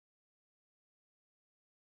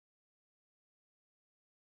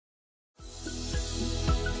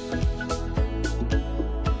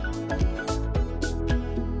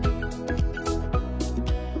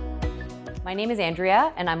My name is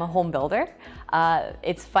Andrea and I'm a home builder.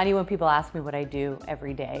 It's funny when people ask me what I do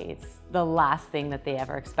every day. It's the last thing that they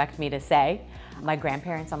ever expect me to say. My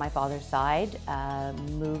grandparents on my father's side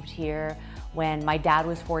moved here when my dad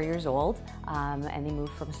was 4 years old, and they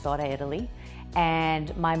moved from Sora, Italy.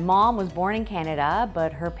 And my mom was born in Canada,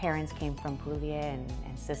 but her parents came from Puglia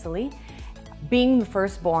and Sicily. Being the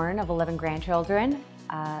firstborn of 11 grandchildren,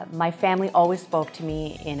 my family always spoke to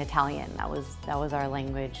me in Italian. That was our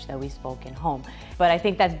language that we spoke in home. But I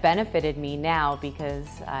think that's benefited me now because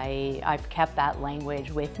I've kept that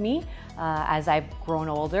language with me as I've grown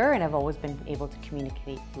older, and I've always been able to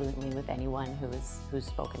communicate fluently with anyone who's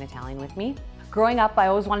spoken Italian with me. Growing up, I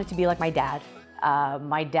always wanted to be like my dad.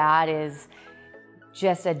 My dad is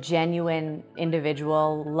just a genuine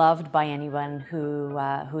individual, loved by anyone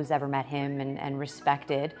who's ever met him and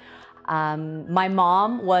respected. My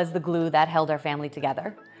mom was the glue that held our family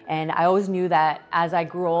together. And I always knew that as I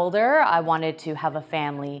grew older, I wanted to have a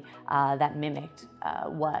family that mimicked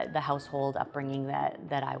what the household upbringing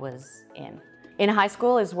that I was in. In high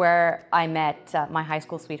school is where I met my high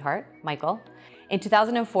school sweetheart, Michael. In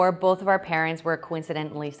 2004, both of our parents were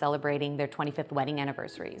coincidentally celebrating their 25th wedding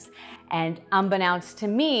anniversaries. And unbeknownst to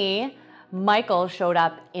me, Michael showed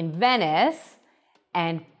up in Venice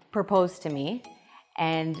and proposed to me.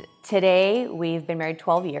 And today, we've been married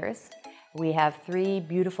 12 years. We have 3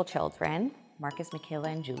 beautiful children, Marcus, Michaela,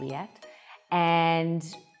 and Juliet. And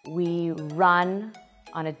we run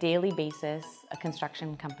on a daily basis a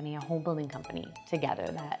construction company, a home building company together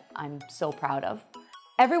that I'm so proud of.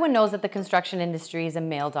 Everyone knows that the construction industry is a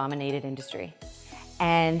male-dominated industry.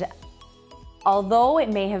 And although it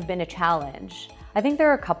may have been a challenge, I think there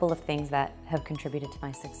are a couple of things that have contributed to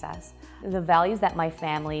my success. The values that my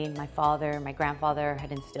family, my father, my grandfather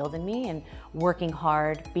had instilled in me, and working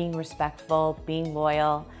hard, being respectful, being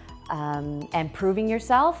loyal, and proving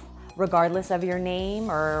yourself, regardless of your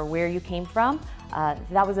name or where you came from,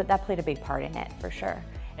 that played a big part in it, for sure.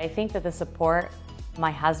 I think that the support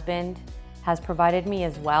my husband has provided me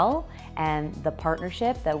as well, and the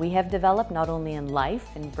partnership that we have developed not only in life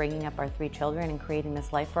and bringing up our 3 children and creating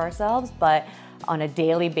this life for ourselves, but on a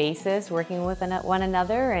daily basis working with one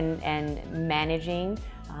another and managing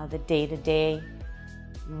the day-to-day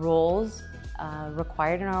roles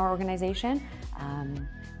required in our organization.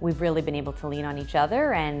 We've really been able to lean on each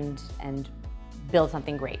other and build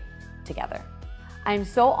something great together. I'm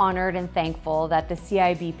so honored and thankful that the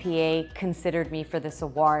CIBPA considered me for this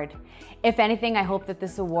award. If anything, I hope that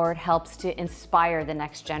this award helps to inspire the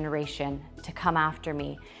next generation to come after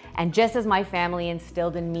me. And just as my family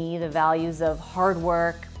instilled in me the values of hard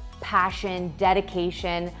work, passion,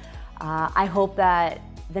 dedication, I hope that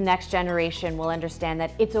the next generation will understand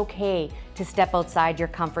that it's okay to step outside your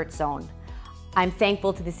comfort zone. I'm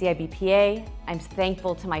thankful to the CIBPA. I'm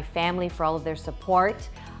thankful to my family for all of their support.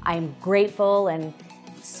 I'm grateful and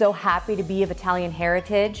so happy to be of Italian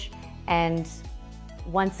heritage. And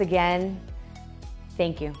once again,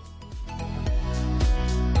 thank you.